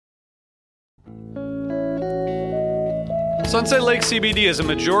Sunset Lake CBD is a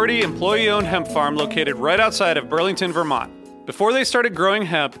majority employee-owned hemp farm located right outside of Burlington, Vermont. Before they started growing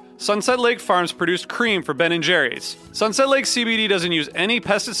hemp, Sunset Lake Farms produced cream for Ben & Jerry's. Sunset Lake CBD doesn't use any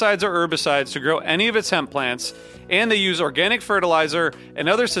pesticides or herbicides to grow any of its hemp plants, and they use organic fertilizer and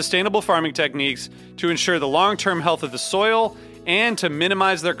other sustainable farming techniques to ensure the long-term health of the soil and to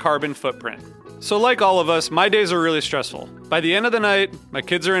minimize their carbon footprint. So like all of us, my days are really stressful. By the end of the night, my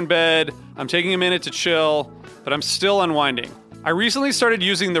kids are in bed, I'm taking a minute to chill, but I'm still unwinding. I recently started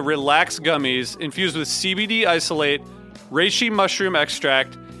using the Relax gummies infused with CBD isolate, reishi mushroom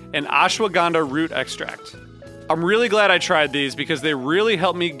extract, and ashwagandha root extract. I'm really glad I tried these because they really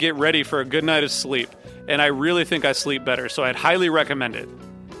helped me get ready for a good night of sleep, and I really think I sleep better, so I'd highly recommend it.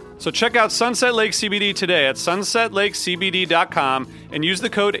 So check out Sunset Lake CBD today at sunsetlakecbd.com and use the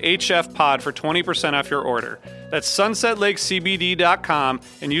code HFPOD for 20% off your order. That's sunsetlakecbd.com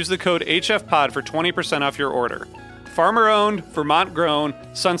and use the code HFPOD for 20% off your order. Farmer-owned, Vermont-grown,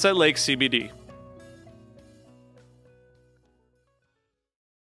 Sunset Lake CBD.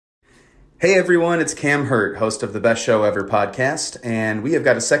 Hey everyone, it's Cam Hurt, host of the Best Show Ever podcast, and we have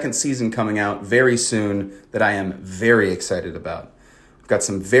got a second season coming out very soon that I am very excited about. We've got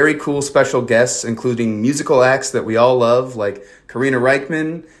some very cool special guests, including musical acts that we all love, like Karina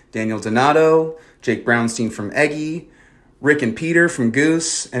Reichman, Daniel Donato, Jake Brownstein from Eggy, Rick and Peter from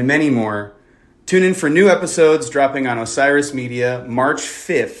Goose, and many more. Tune in for new episodes dropping on Osiris Media March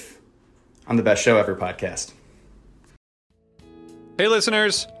 5th on the Best Show Ever podcast. Hey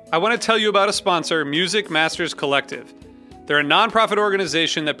listeners, I want to tell you about a sponsor, Music Masters Collective. They're a nonprofit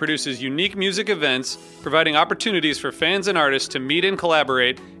organization that produces unique music events, providing opportunities for fans and artists to meet and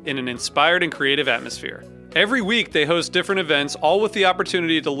collaborate in an inspired and creative atmosphere. Every week, they host different events, all with the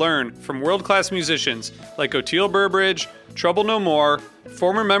opportunity to learn from world-class musicians like Oteil Burbridge, Trouble No More,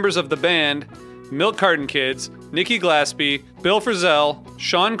 former members of the band, Milk Carton Kids, Nikki Glaspie, Bill Frisell,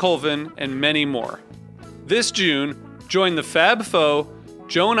 Sean Colvin, and many more. This June, join the Fab Four,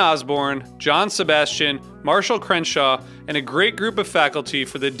 Joan Osborne, John Sebastian, Marshall Crenshaw, and a great group of faculty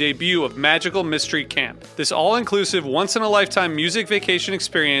for the debut of Magical Mystery Camp. This all-inclusive, once-in-a-lifetime music vacation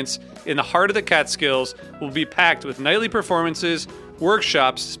experience in the heart of the Catskills will be packed with nightly performances,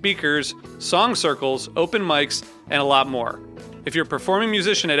 workshops, speakers, song circles, open mics, and a lot more. If you're a performing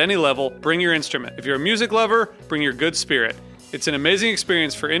musician at any level, bring your instrument. If you're a music lover, bring your good spirit. It's an amazing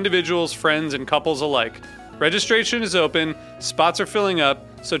experience for individuals, friends, and couples alike. Registration is open, spots are filling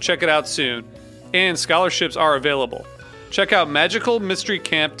up, so check it out soon. And scholarships are available. Check out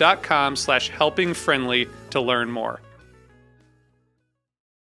magicalmysterycamp.com/helpingfriendly to learn more.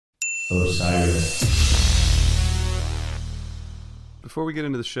 Osiris. Before we get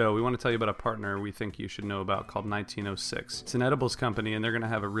into the show, we want to tell you about a partner we think you should know about called 1906. It's an edibles company, and they're going to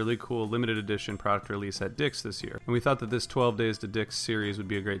have a really cool limited edition product release at Dick's this year. And we thought that this 12 Days to Dick's series would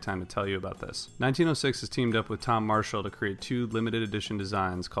be a great time to tell you about this. 1906 has teamed up with Tom Marshall to create two limited edition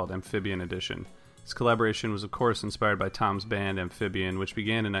designs called Amphibian Edition. This collaboration was, of course, inspired by Tom's band Amphibian, which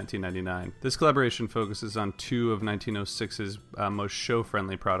began in 1999. This collaboration focuses on two of 1906's most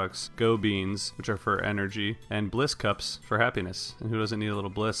show-friendly products, Go Beans, which are for energy, and Bliss Cups for happiness. And who doesn't need a little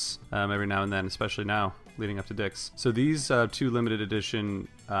bliss every now and then, especially now, leading up to Dick's. So these two limited edition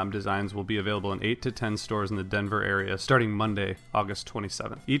designs will be available in 8 to 10 stores in the Denver area starting Monday, August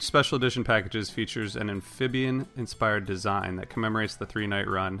 27th. Each special edition packages features an amphibian-inspired design that commemorates the 3-night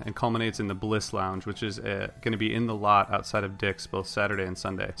run and culminates in the Bliss Lounge, which is going to be in the lot outside of Dick's both Saturday and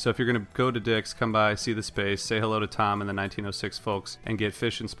Sunday. So if you're going to go to Dick's, come by, see the space, say hello to Tom and the 1906 folks, and get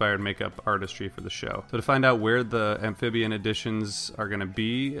fish-inspired makeup artistry for the show. So to find out where the amphibian editions are going to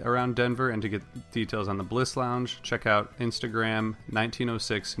be around Denver and to get details on the Bliss Lounge, check out Instagram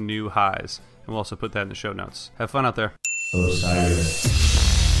 1906 New Highs, and we'll also put that in the show notes. Have fun out there. Osiris.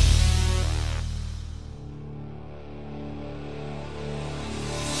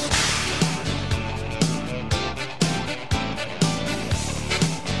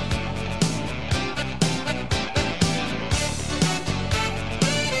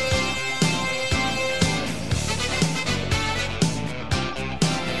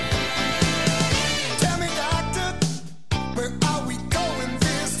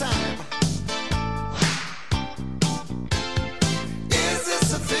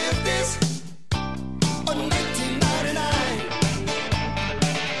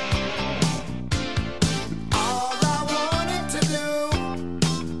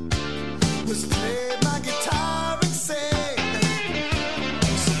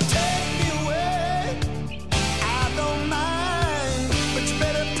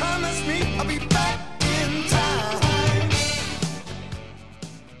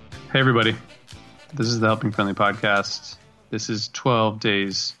 Hey everybody, this is the Helping Friendly podcast. This is 12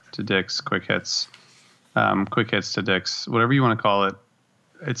 Days to Dick's Quick Hits. Quick Hits to Dick's, whatever you want to call it.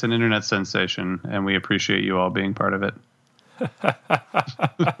 It's an internet sensation, and we appreciate you all being part of it.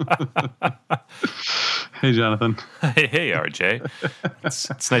 Hey, Jonathan. Hey, RJ.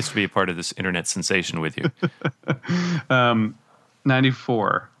 It's nice to be a part of this internet sensation with you.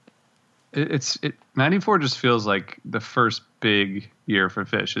 94. 94 just feels like the first big year for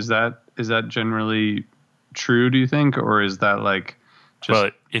Phish. Is that generally true, do you think? Or is that like just...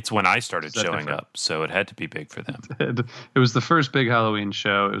 Well, it's when I started showing different? up, so it had to be big for them. It was the first big Halloween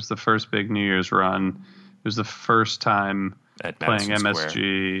show. It was the first big New Year's run. It was the first time At playing Madison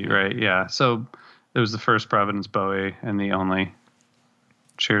MSG, Square. right? Yeah. So it was the first Providence Bowie and the only.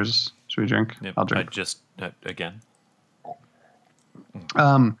 Cheers. Should we drink? Yep. I'll drink. Again.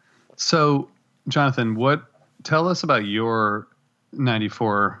 So, Jonathan, tell us about your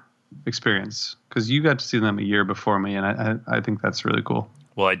 94 experience, because you got to see them a year before me, and I think that's really cool.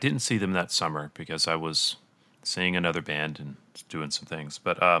 Well, I didn't see them that summer because I was seeing another band and doing some things.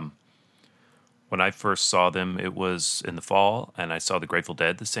 But when I first saw them, it was in the fall, and I saw the Grateful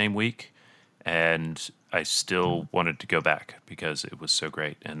Dead the same week, and I still wanted to go back because it was so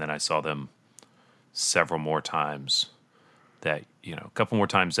great. And then I saw them several more times a couple more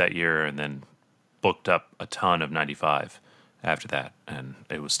times that year, and then booked up a ton of 95 after that, and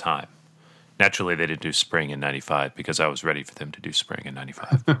it was time. Naturally, they didn't do spring in 95 because I was ready for them to do spring in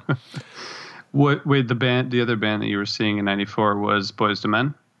 95. Wait, the other band that you were seeing in 94 was Boyz II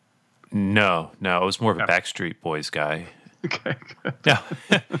Men? No, I was more of a Backstreet Boys guy. Okay, good. No,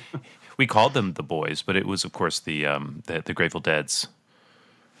 we called them the Boys, but it was, of course, the Grateful Dead's.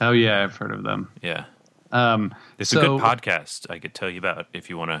 Oh, yeah, I've heard of them. Yeah. It's a good podcast I could tell you about if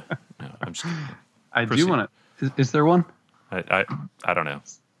you want to. No, I do want to. Is there one? I don't know.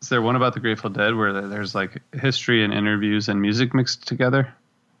 Is there one about the Grateful Dead where there's like history and interviews and music mixed together?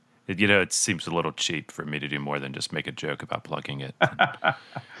 It seems a little cheap for me to do more than just make a joke about plugging it.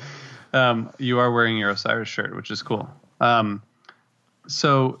 You are wearing your Osiris shirt, which is cool.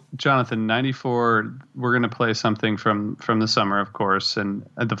 So, Jonathan, 94, we're going to play something from the summer, of course. And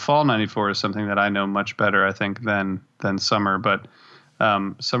the fall 94 is something that I know much better, I think, than summer. But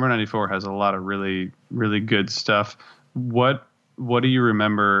summer 94 has a lot of really, really good stuff. What do you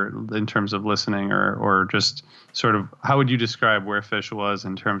remember in terms of listening, or just sort of how would you describe where Phish was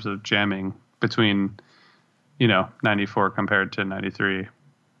in terms of jamming between, 94 compared to 93?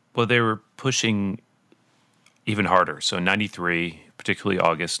 Well, they were pushing even harder. So 93, particularly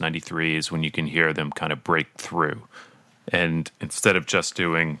August 93, is when you can hear them kind of break through. And instead of just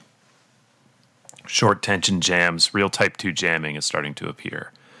doing short tension jams, real type 2 jamming is starting to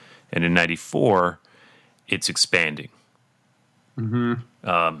appear. And in 94, it's expanding.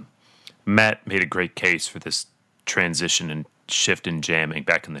 Mm-hmm. Matt made a great case for this transition and shift in jamming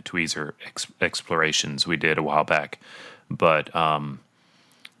back in the Tweezer explorations we did a while back. But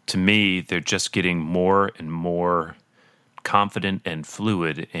to me, they're just getting more and more confident and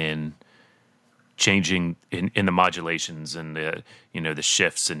fluid in changing in the modulations and the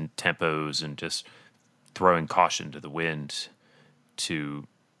shifts and tempos, and just throwing caution to the wind to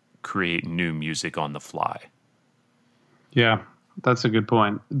create new music on the fly. Yeah, that's a good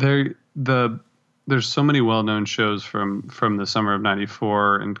point. There's so many well-known shows from the summer of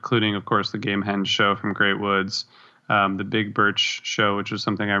 94, including, of course, the Gamehenge show from Great Woods, the Big Birch show, which was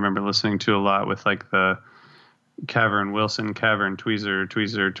something I remember listening to a lot with like the Cavern, Wilson, Cavern,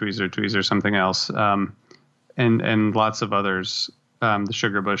 Tweezer, something else, and lots of others, the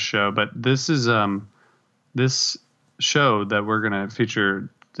Sugar Bush show. But this is this show that we're going to feature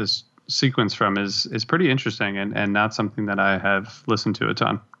this sequence from is pretty interesting and not something that I have listened to a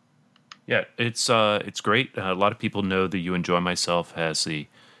ton. Yeah, it's great. A lot of people know that You Enjoy Myself has the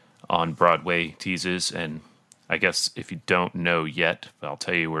on Broadway teases, and I guess if you don't know yet, I'll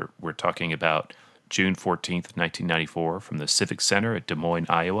tell you we're talking about June 14th, 1994, from the Civic Center at Des Moines,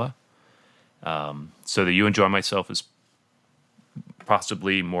 Iowa. So the You Enjoy Myself is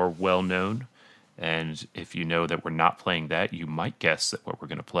possibly more well known, and if you know that we're not playing that, you might guess that what we're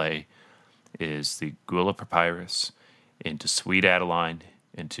going to play is the Gula Papyrus into Sweet Adeline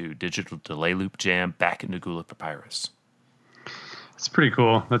into Digital Delay Loop Jam back into Gula Papyrus. It's pretty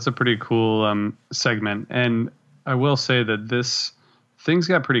cool. That's a pretty cool segment. And I will say that things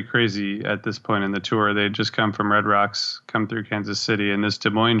got pretty crazy at this point in the tour. They had just come from Red Rocks, come through Kansas City, and this Des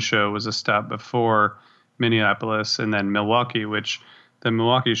Moines show was a stop before Minneapolis and then Milwaukee, which the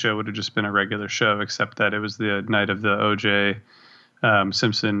Milwaukee show would have just been a regular show, except that it was the night of the O.J.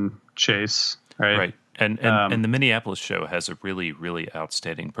 Simpson chase, right? Right. And the Minneapolis show has a really, really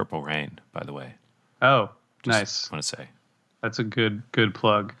outstanding Purple Rain, by the way. Oh, Just nice. want to say. That's a good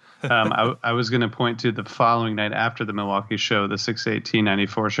plug. I was going to point to the following night after the Milwaukee show, the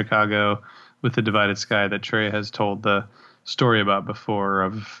 6/18/94 Chicago with the Divided Sky that Trey has told the story about before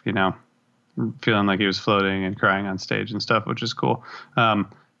of, feeling like he was floating and crying on stage and stuff, which is cool.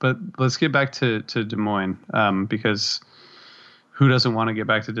 But let's get back to Des Moines, because who doesn't want to get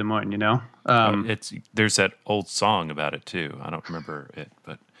back to Des Moines, There's that old song about it too. I don't remember it,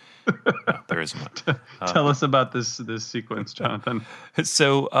 but no, there is one. Tell us about this sequence, Jonathan.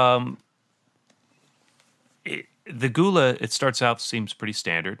 So the Gula, it starts out, seems pretty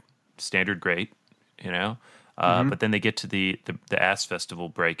standard great, but then they get to the Ass Festival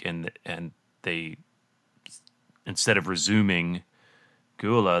break, and they, instead of resuming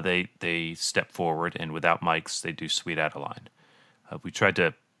Gula, they step forward, and without mics, they do Sweet Adeline. We tried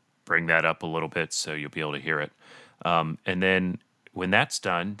to bring that up a little bit so you'll be able to hear it. And then when that's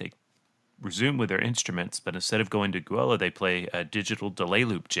done, they resume with their instruments, but instead of going to Gula, they play a digital delay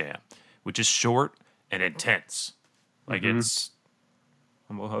loop jam, which is short and intense. Like it's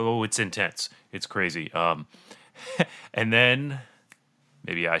intense. It's crazy. And then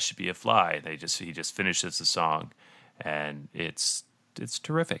Maybe I Should Be a Fly. He just finishes the song, and it's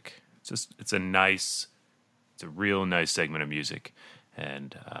terrific. It's a real nice segment of music,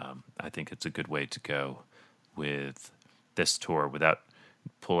 and I think it's a good way to go with this tour without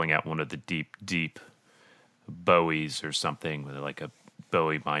pulling out one of the deep Bowies or something, with like a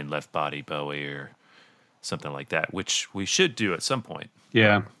Bowie Mind Left Body Bowie or something like that, which we should do at some point.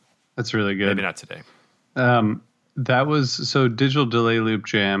 Yeah, that's really good. Maybe not today. That was so digital delay loop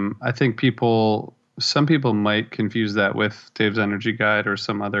jam. I think some people might confuse that with Dave's Energy Guide or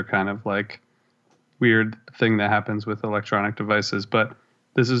some other kind of like weird thing that happens with electronic devices. But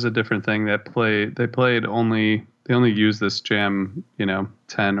this is a different thing that they only use this jam,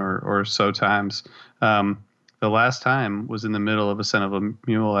 10 or so times. The last time was in the middle of Ascent of a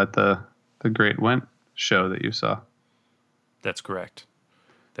Mule at the Great Went show that you saw. That's correct.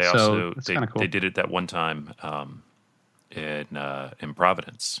 They did it that one time in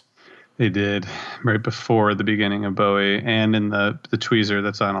Providence. They did right before the beginning of Bowie, and in the tweezer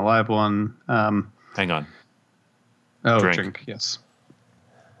that's on a live one. Hang on. Oh, drink, yes.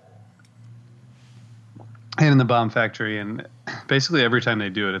 And in the Bomb Factory, and basically every time they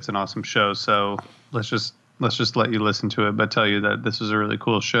do it, it's an awesome show. So let's just let you listen to it, but tell you that this is a really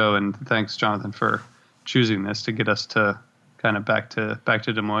cool show. And thanks, Jonathan, for choosing this to get us to kind of back to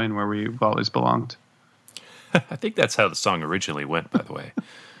Des Moines, where we've always belonged. I think that's how the song originally went, by the way.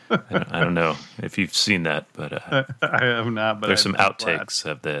 I don't know if you've seen that, but I have not. But there's some outtakes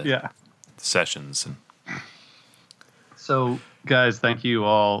of the sessions. So, guys, thank you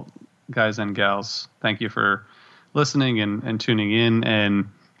all, guys and gals. Thank you for listening and tuning in. And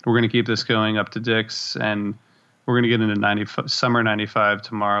we're going to keep this going up to Dick's, and we're going to get into Summer 95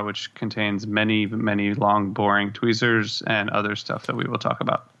 tomorrow, which contains many, many long, boring tweezers and other stuff that we will talk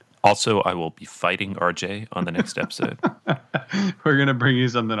about. Also, I will be fighting RJ on the next episode. We're going to bring you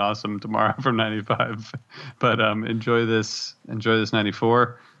something awesome tomorrow from 95. But enjoy this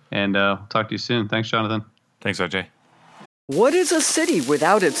 94, and talk to you soon. Thanks, Jonathan. Thanks, RJ. What is a city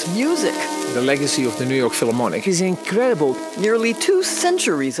without its music? The legacy of the New York Philharmonic is incredible. Nearly 2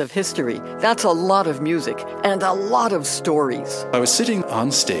 centuries of history. That's a lot of music and a lot of stories. I was sitting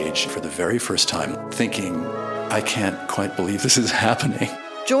on stage for the very first time thinking, I can't quite believe this is happening.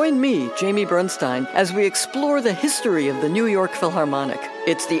 Join me, Jamie Bernstein, as we explore the history of the New York Philharmonic.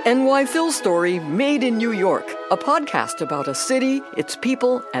 It's the NY Phil Story Made in New York, a podcast about a city, its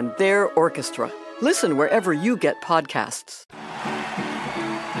people, and their orchestra. Listen wherever you get podcasts.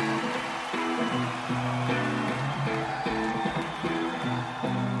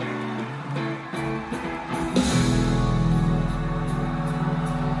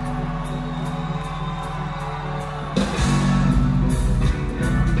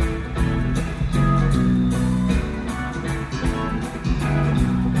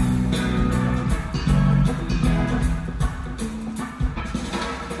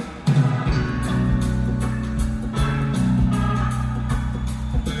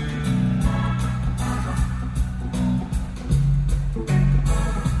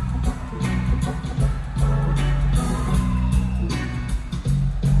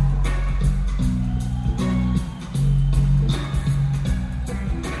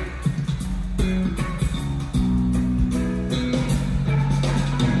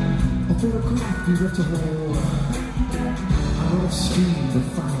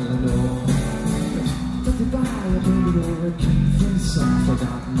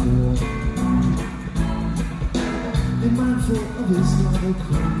 Mindful of his level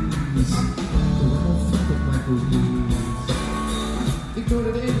cruise, the realm of Michael Hughes.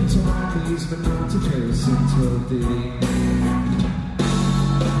 There's been no comparison to dating.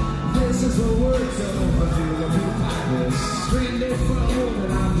 This is the words of a beautiful palace. Strained it for a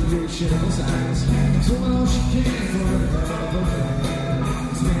moment on the ocean's eyes. Doing all she can for her love of a man.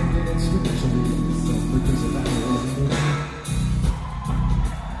 Expanding exponentially, because of that love.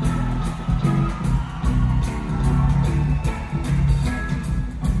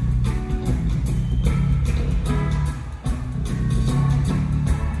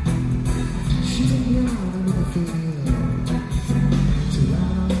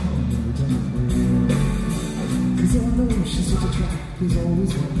 There's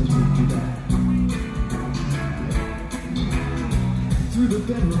always one that took you back. Through the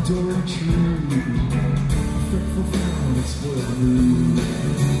bedroom door retreat, fretful frown and spoiled mood.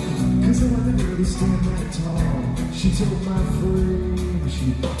 Cause I wasn't really stand that tall. She took my frame,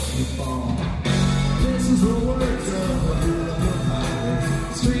 she watched me fall. This is the words of a beautiful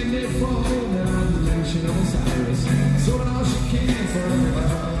pirate. Strained it for a moment on the ocean of Osiris. So all she can for her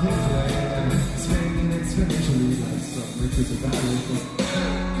love and play. Spending exponentially like some because of that.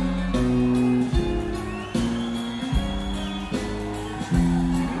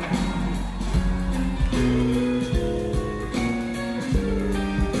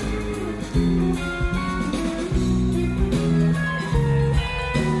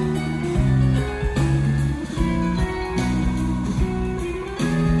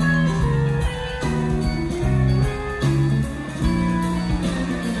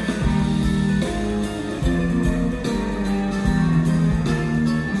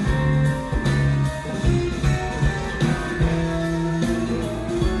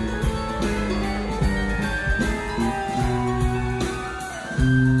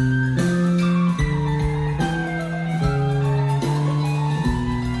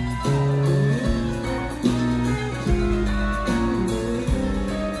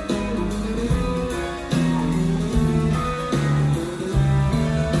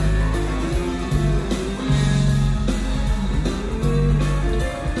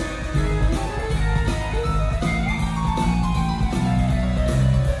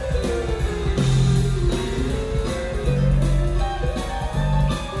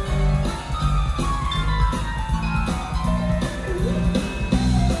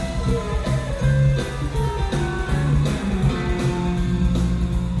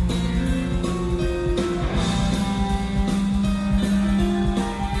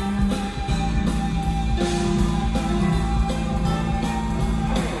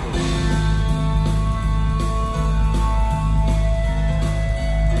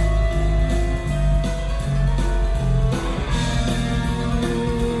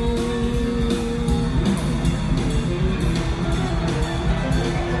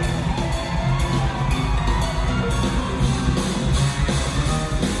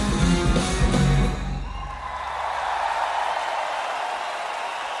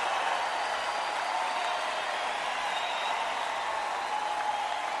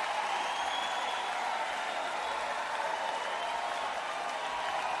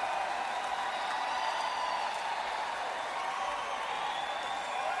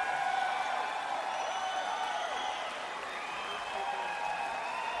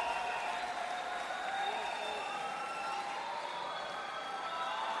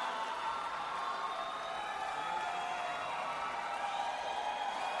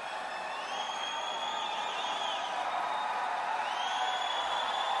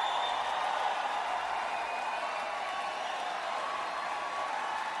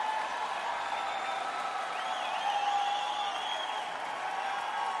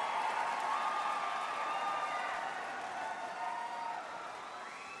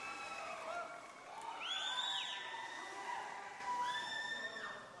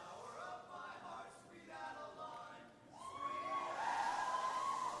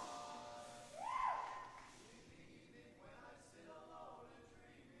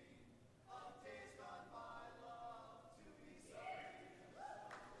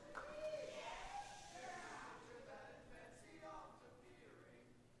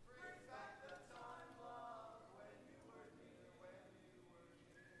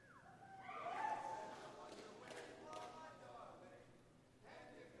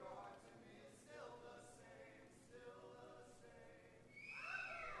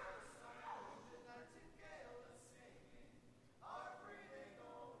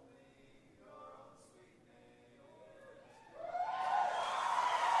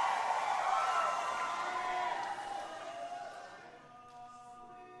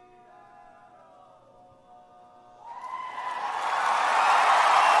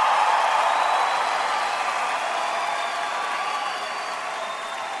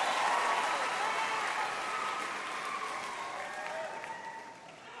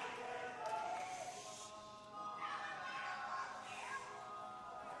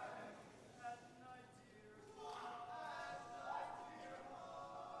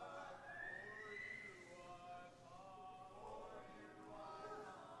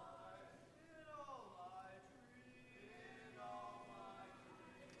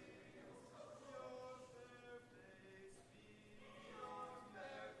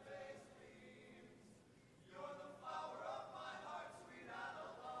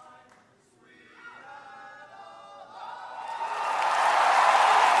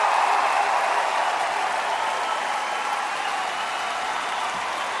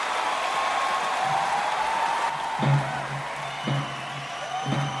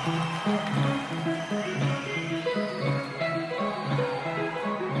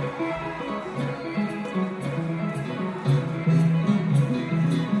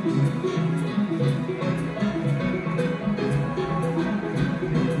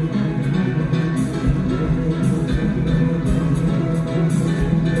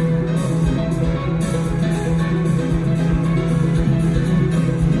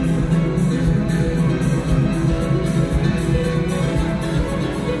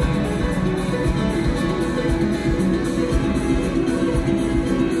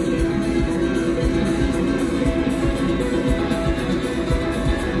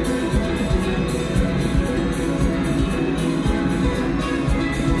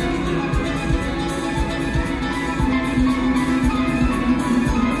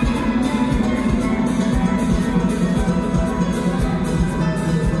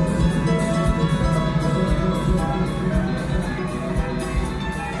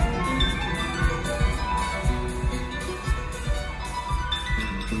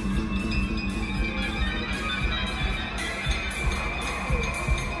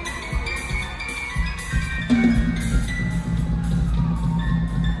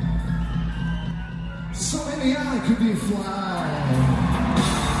 fly.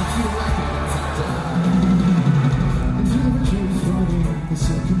 I feel like as I die. And through the ritual flooding, the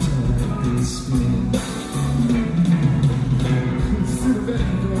serpentine is spin. Through the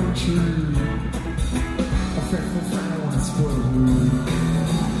bend tree, a faithful friend once spoiled me.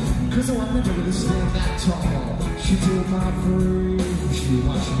 Cause I never really stand that tall. She took my free, she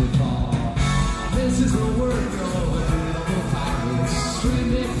watched me fall. This is the work of a little pirates,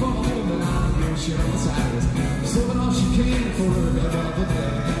 stranded for a moment on the ocean of Osiris, sold all she can for her another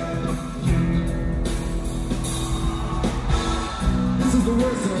day. This is the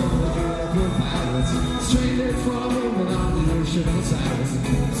worst of a little pirates, stranded for a moment on the ocean of Osiris,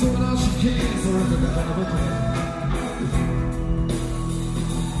 sold all she can for her another day.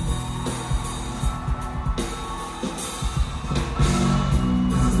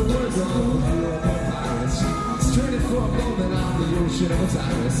 Stranded for a moment on the ocean of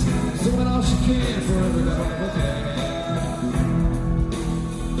Osiris, doing all she can for every other day.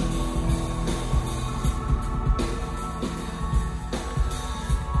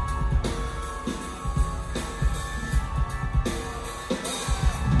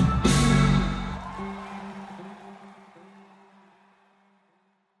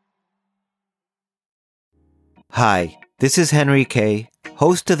 Hi, this is Henry Kay,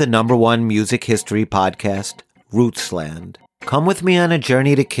 host of the #1 music history podcast, Rootsland. Come with me on a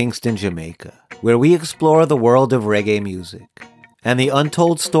journey to Kingston, Jamaica, where we explore the world of reggae music and the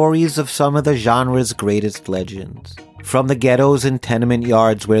untold stories of some of the genre's greatest legends. From the ghettos and tenement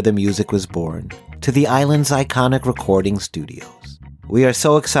yards where the music was born, to the island's iconic recording studios. We are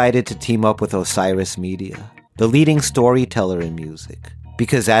so excited to team up with Osiris Media, the leading storyteller in music,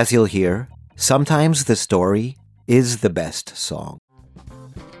 because as you'll hear, sometimes the story is the best song.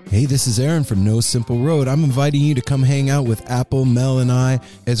 Hey, this is Aaron from No Simple Road. I'm inviting you to come hang out with Apple, Mel, and I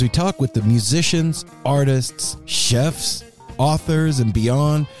as we talk with the musicians, artists, chefs, authors, and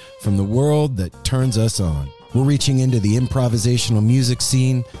beyond from the world that turns us on. We're reaching into the improvisational music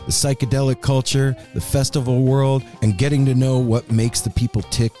scene, the psychedelic culture, the festival world, and getting to know what makes the people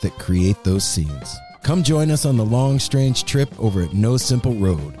tick that create those scenes. Come join us on the long, strange trip over at No Simple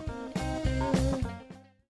Road.